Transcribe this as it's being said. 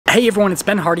Hey everyone, it's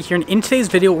Ben Hardy here, and in today's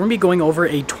video we're going to be going over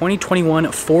a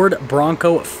 2021 Ford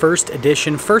Bronco First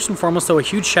Edition. First and foremost though, a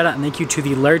huge shout out and thank you to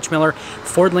the Larry Miller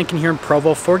Ford Lincoln here in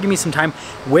Provo for giving me some time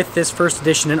with this First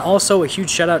Edition, and also a huge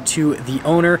shout out to the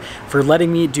owner for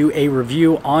letting me do a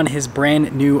review on his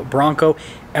brand new Bronco.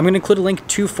 I'm going to include a link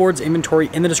to Ford's inventory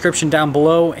in the description down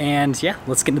below, and yeah,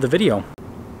 let's get into the video.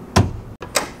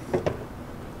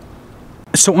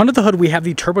 So under the hood, we have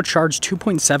the turbocharged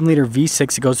 2.7 liter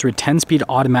V6. It goes through a 10-speed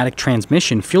automatic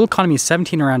transmission. Fuel economy is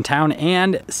 17 around town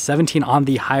and 17 on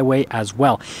the highway as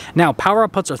well. Now, power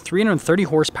outputs are 330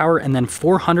 horsepower and then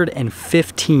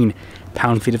 415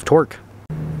 pound-feet of torque.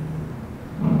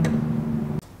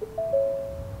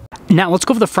 Now let's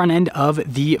go over the front end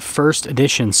of the First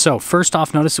Edition. So first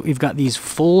off, notice that we've got these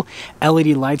full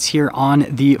LED lights here on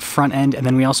the front end, and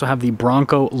then we also have the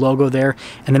Bronco logo there,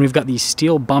 and then we've got the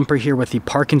steel bumper here with the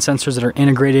parking sensors that are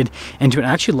integrated into it.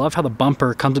 I actually love how the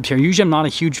bumper comes up here. Usually I'm not a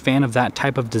huge fan of that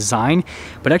type of design,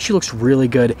 but it actually looks really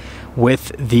good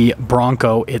with the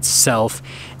Bronco itself.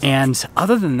 And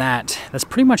other than that, that's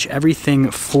pretty much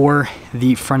everything for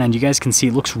the front end. You guys can see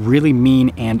it looks really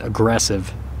mean and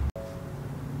aggressive.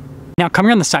 Now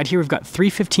coming on the side here, we've got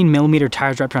 315mm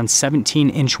tires wrapped around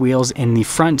 17-inch wheels in the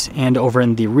front and over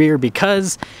in the rear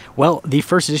because, well, the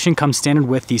First Edition comes standard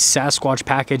with the Sasquatch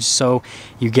package, so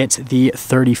you get the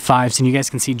 35s, and you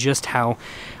guys can see just how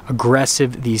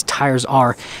aggressive these tires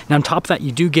are. Now on top of that,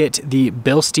 you do get the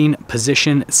Bilstein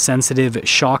position sensitive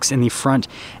shocks in the front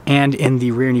and in the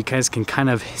rear, and you guys can kind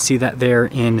of see that there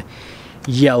in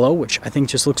yellow, which I think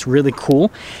just looks really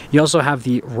cool. You also have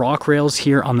the rock rails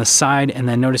here on the side, and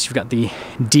then notice you've got the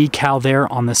decal there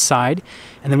on the side,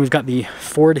 and then we've got the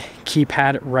Ford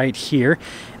keypad right here,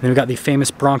 and then we've got the famous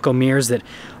Bronco mirrors that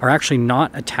are actually not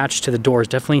attached to the doors.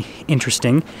 Definitely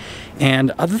interesting.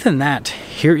 And other than that,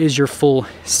 here is your full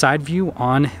side view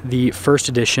on the First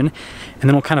Edition, and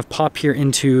then we'll kind of pop here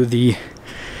into the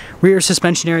rear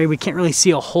suspension area. We can't really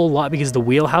see a whole lot because of the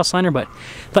wheelhouse liner, but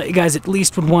thought you guys at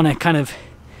least would want to kind of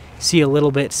see a little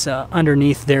bit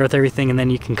underneath there with everything, and then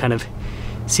you can kind of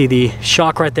see the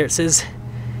shock right there. It says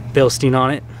Bilstein on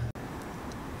it.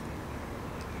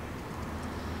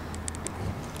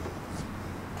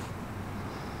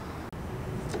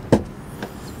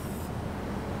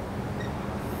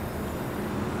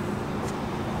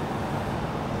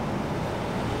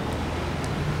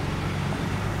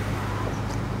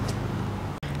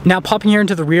 Now popping here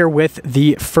into the rear with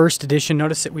the First Edition,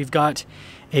 notice that we've got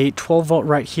a 12 volt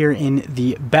right here in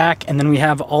the back, and then we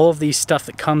have all of the stuff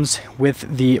that comes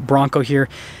with the Bronco here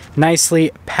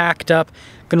nicely packed up.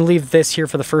 I'm gonna leave this here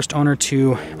for the first owner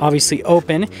to obviously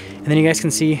open, and then you guys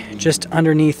can see just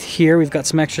underneath here we've got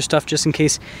some extra stuff just in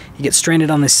case you get stranded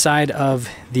on this side of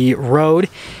the road.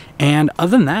 And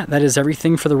other than that, that is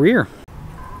everything for the rear.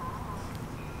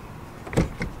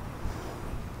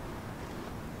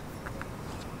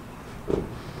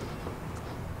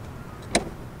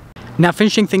 Now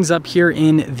finishing things up here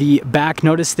in the back,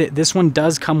 notice that this one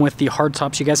does come with the hard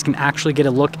top, so you guys can actually get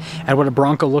a look at what a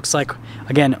Bronco looks like,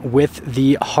 again, with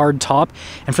the hard top.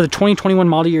 And for the 2021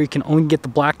 model year, you can only get the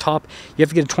black top. You have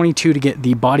to get a 22 to get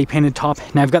the body painted top.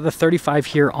 Now I've got the 35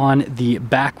 here on the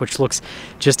back, which looks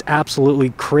just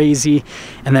absolutely crazy.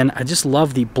 And then I just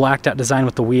love the blacked out design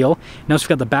with the wheel. Notice we've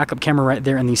got the backup camera right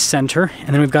there in the center. And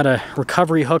then we've got a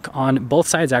recovery hook on both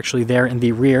sides actually there in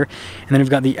the rear. And then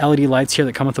we've got the LED lights here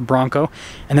that come with the Bronco.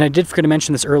 And then I did forget to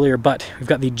mention this earlier, but we've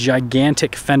got the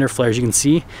gigantic fender flares. You can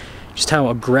see just how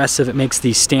aggressive it makes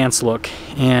the stance look.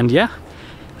 And yeah,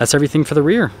 that's everything for the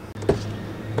rear.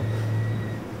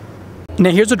 Now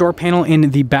here's a door panel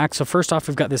in the back. So first off,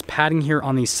 we've got this padding here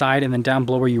on the side, and then down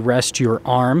below where you rest your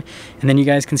arm. And then you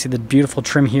guys can see the beautiful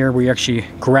trim here where you actually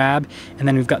grab. And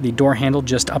then we've got the door handle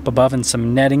just up above and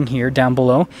some netting here down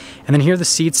below. And then here are the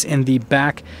seats in the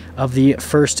back of the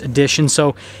First Edition.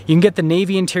 So you can get the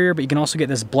navy interior, but you can also get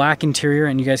this black interior,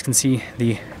 and you guys can see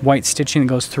the white stitching that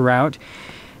goes throughout.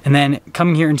 And then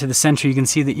coming here into the center, you can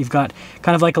see that you've got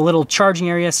kind of like a little charging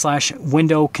area slash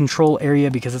window control area,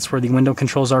 because that's where the window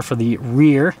controls are for the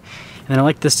rear. And then I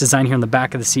like this design here on the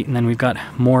back of the seat, and then we've got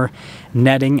more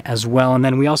netting as well. And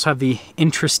then we also have the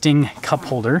interesting cup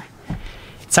holder.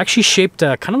 It's actually shaped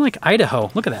kind of like Idaho.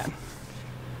 Look at that.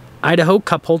 Idaho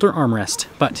cup holder armrest.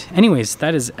 But anyways,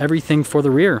 that is everything for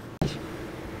the rear.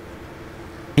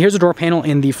 Here's a door panel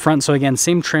in the front. So again,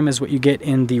 same trim as what you get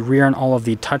in the rear on all of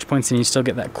the touch points, and you still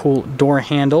get that cool door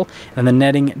handle and the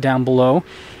netting down below.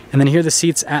 And then here are the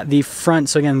seats at the front.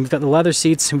 So again, we've got the leather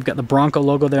seats, we've got the Bronco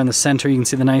logo there in the center. You can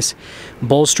see the nice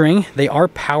bolstering. They are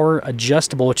power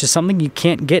adjustable, which is something you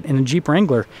can't get in a Jeep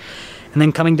Wrangler. And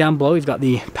then coming down below, we've got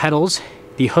the pedals,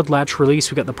 the hood latch release,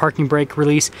 we've got the parking brake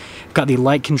release, we've got the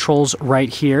light controls right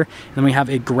here, and then we have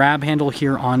a grab handle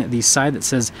here on the side that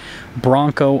says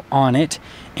Bronco on it.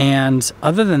 And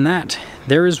other than that,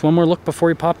 there is one more look before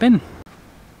we pop in.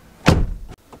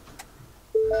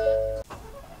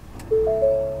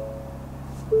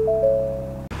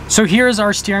 So here is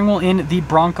our steering wheel in the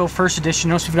Bronco First Edition.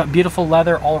 Notice we've got beautiful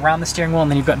leather all around the steering wheel, and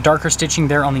then you've got darker stitching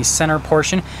there on the center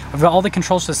portion. We've got all the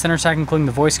controls for the center stack, including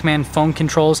the voice command, phone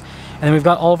controls, and then we've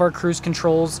got all of our cruise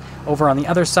controls over on the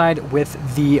other side with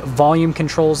the volume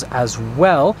controls as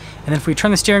well. And then if we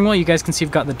turn the steering wheel, you guys can see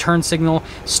we've got the turn signal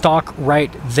stock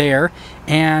right there.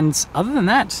 And other than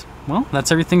that, well, that's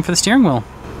everything for the steering wheel.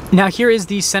 Now here is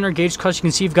the center gauge clutch. You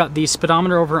can see you've got the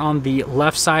speedometer over on the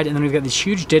left side, and then we've got this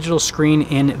huge digital screen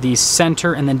in the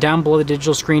center, and then down below the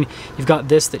digital screen you've got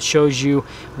this that shows you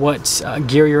what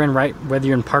gear you're in, right, whether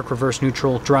you're in park, reverse,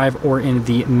 neutral, drive, or in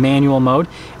the manual mode.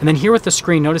 And then here with the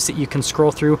screen, notice that you can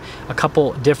scroll through a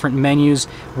couple different menus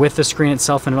with the screen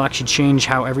itself, and it'll actually change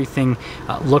how everything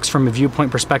looks from a viewpoint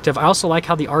perspective. I also like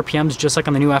how the RPMs, just like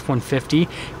on the new F-150,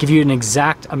 give you an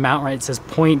exact amount, right? It says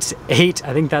 0.8.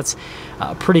 I think that's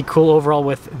pretty cool overall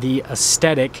with the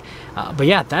aesthetic. But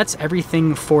yeah, that's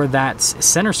everything for that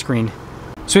center screen.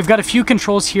 So we've got a few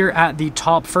controls here at the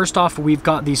top. First off, we've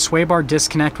got the sway bar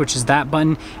disconnect, which is that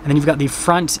button, and then you've got the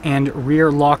front and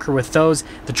rear locker with those,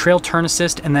 the trail turn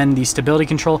assist, and then the stability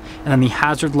control, and then the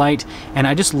hazard light. And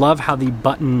I just love how the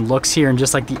button looks here, and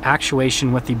just like the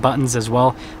actuation with the buttons as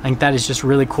well. I think that is just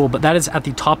really cool. But that is at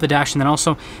the top of the dash, and then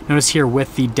also notice here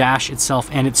with the dash itself,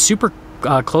 and it's super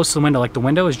close to the window. Like the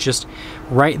window is just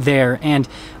right there, and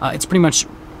it's pretty much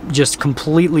just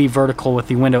completely vertical with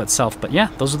the window itself. But yeah,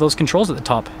 those are those controls at the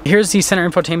top. Here's the center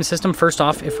infotainment system. First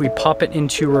off, if we pop it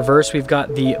into reverse, we've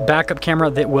got the backup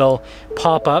camera that will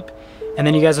pop up. And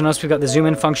then you guys will notice we've got the zoom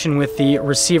in function with the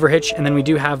receiver hitch, and then we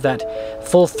do have that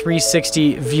full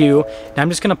 360 view. Now I'm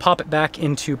just gonna pop it back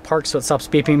into park so it stops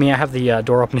beeping me. I have the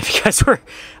door open if you guys were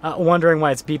wondering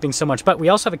why it's beeping so much. But we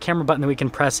also have a camera button that we can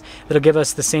press that'll give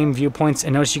us the same viewpoints,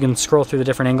 and notice you can scroll through the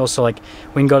different angles. So like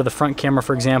we can go to the front camera,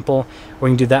 for example, or we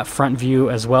can do that front view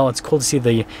as well. It's cool to see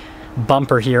the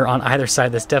bumper here on either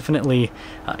side. That's definitely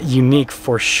unique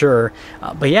for sure.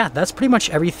 But yeah, that's pretty much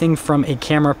everything from a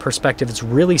camera perspective. It's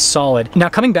really solid. Now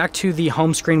coming back to the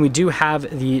home screen, we do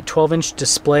have the 12-inch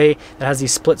display that has the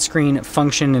split screen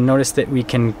function, and notice that we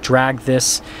can drag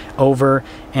this over,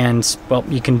 and well,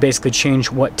 you can basically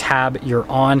change what tab you're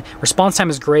on. Response time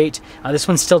is great. This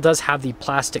one still does have the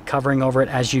plastic covering over it,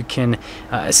 as you can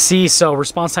see, so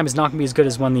response time is not gonna be as good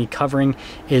as when the covering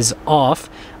is off.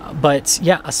 But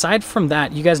yeah, aside from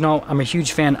that, you guys know I'm a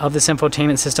huge fan of this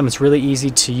infotainment system. It's really easy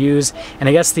to use, and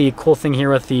I guess the cool thing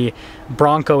here with the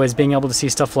Bronco is being able to see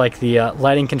stuff like the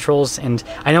lighting controls. And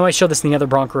I know I showed this in the other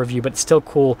Bronco review, but it's still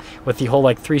cool with the whole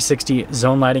like 360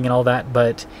 zone lighting and all that.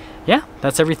 But yeah,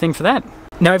 that's everything for that.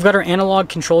 Now we've got our analog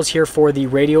controls here for the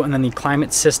radio and then the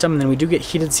climate system, and then we do get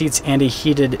heated seats and a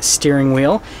heated steering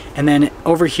wheel. And then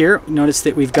over here, notice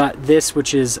that we've got this,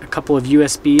 which is a couple of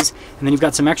USBs, and then you've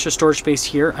got some extra storage space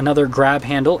here, another grab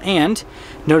handle, and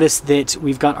notice that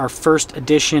we've got our first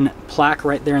edition plaque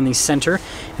right there in the center.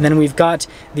 And then we've got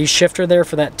the shifter there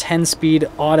for that 10-speed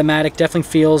automatic.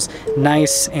 Definitely feels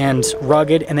nice and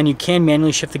rugged, and then you can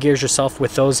manually shift the gears yourself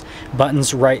with those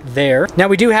buttons right there. Now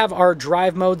we do have our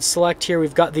drive mode select here.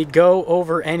 We've got the go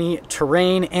over any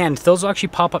terrain, and those will actually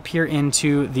pop up here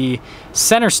into the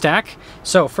center stack.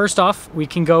 So first off, we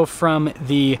can go from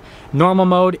the normal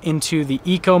mode into the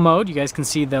eco mode. You guys can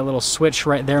see the little switch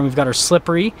right there, and we've got our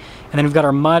slippery, and then we've got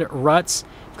our mud ruts,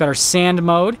 we've got our sand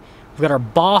mode, we've got our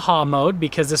Baja mode,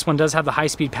 because this one does have the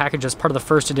high-speed package as part of the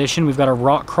first edition. We've got our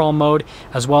rock crawl mode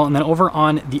as well, and then over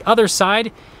on the other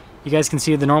side, you guys can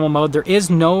see the normal mode. There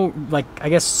is no, like, I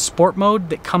guess, sport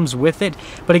mode that comes with it.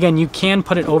 But again, you can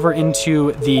put it over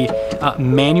into the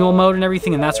manual mode and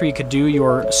everything, and that's where you could do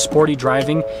your sporty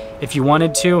driving if you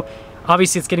wanted to.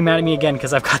 Obviously, it's getting mad at me again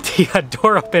because I've got the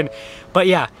door open. But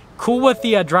yeah, cool with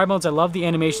the drive modes. I love the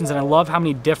animations, and I love how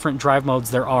many different drive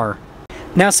modes there are.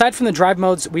 Now, aside from the drive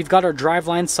modes, we've got our drive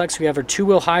line selects. We have our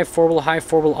 2-wheel high,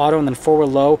 4-wheel auto, and then 4-wheel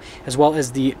low, as well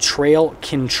as the trail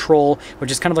control,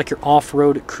 which is kind of like your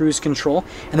off-road cruise control.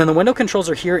 And then the window controls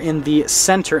are here in the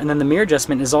center, and then the mirror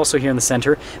adjustment is also here in the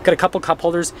center. We've got a couple cup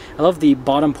holders. I love the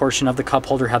bottom portion of the cup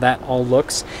holder, how that all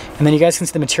looks. And then you guys can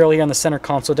see the material here on the center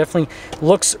console. Definitely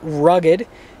looks rugged.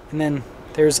 And then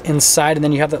there's inside, and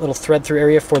then you have that little thread through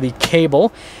area for the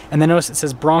cable. And then notice it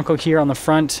says Bronco here on the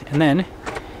front, and then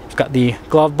we've got the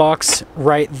glove box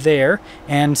right there.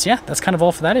 And yeah, that's kind of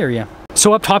all for that area.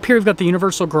 So up top here, we've got the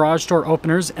universal garage door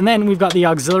openers, and then we've got the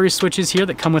auxiliary switches here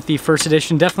that come with the first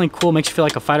edition. Definitely cool, makes you feel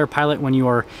like a fighter pilot when you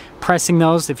are pressing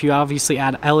those. If you obviously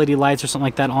add LED lights or something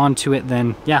like that onto it,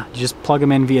 then yeah, you just plug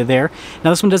them in via there. Now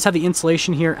this one does have the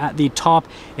insulation here at the top.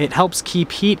 It helps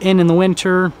keep heat in the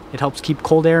winter, it helps keep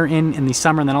cold air in the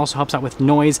summer, and then also helps out with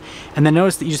noise. And then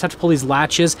notice that you just have to pull these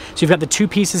latches. So you've got the two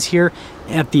pieces here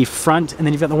at the front, and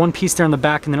then you've got the one piece there on the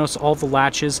back, and then notice all the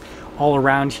latches all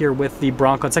around here with the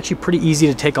Bronco. It's actually pretty easy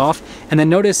to take off. And then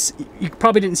notice, you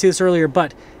probably didn't see this earlier,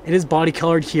 but it is body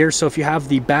colored here. So if you have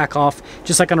the back off,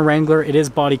 just like on a Wrangler, it is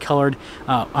body colored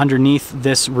underneath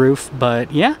this roof.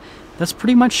 But yeah, that's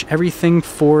pretty much everything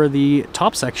for the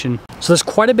top section. So there's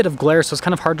quite a bit of glare, so it's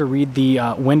kind of hard to read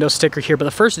the window sticker here, but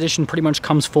the first edition pretty much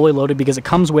comes fully loaded because it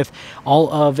comes with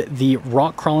all of the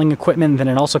rock crawling equipment, then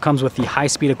it also comes with the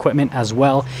high-speed equipment as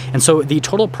well. And so the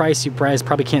total price, you guys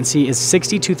probably can't see, is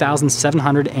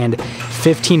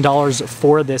 $62,715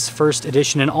 for this first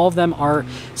edition, and all of them are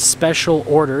special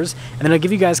orders. And then I'll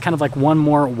give you guys kind of like one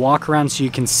more walk around so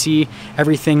you can see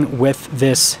everything with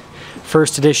this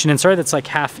first edition. And sorry that's like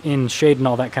half in shade and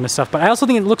all that kind of stuff, but I also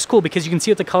think it looks cool because you can see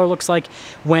what the color looks like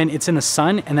when it's in the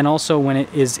sun and then also when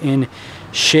it is in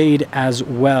shade as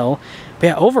well. But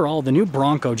yeah, overall the new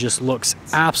Bronco just looks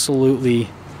absolutely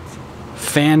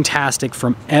fantastic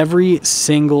from every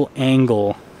single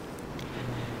angle.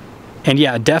 And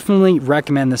yeah, definitely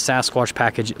recommend the Sasquatch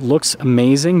package. It looks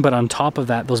amazing, but on top of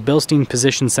that, those Bilstein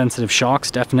position sensitive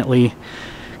shocks definitely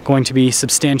going to be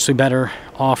substantially better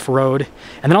off-road,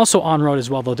 and then also on-road as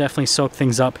well. They'll definitely soak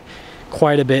things up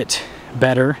quite a bit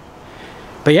better.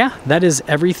 But yeah, that is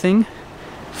everything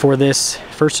for this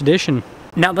first edition.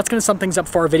 Now that's going to sum things up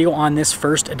for our video on this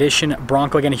first edition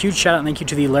Bronco. Again, a huge shout out and thank you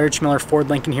to the Larry Miller Ford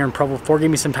Lincoln here in Provo for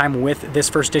giving me some time with this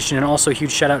first edition, and also a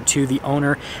huge shout out to the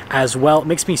owner as well. It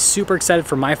makes me super excited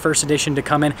for my first edition to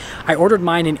come in. I ordered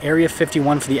mine in Area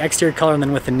 51 for the exterior color and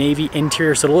then with the navy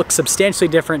interior, so it'll look substantially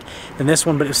different than this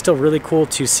one, but it was still really cool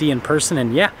to see in person.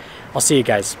 And yeah, I'll see you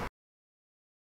guys.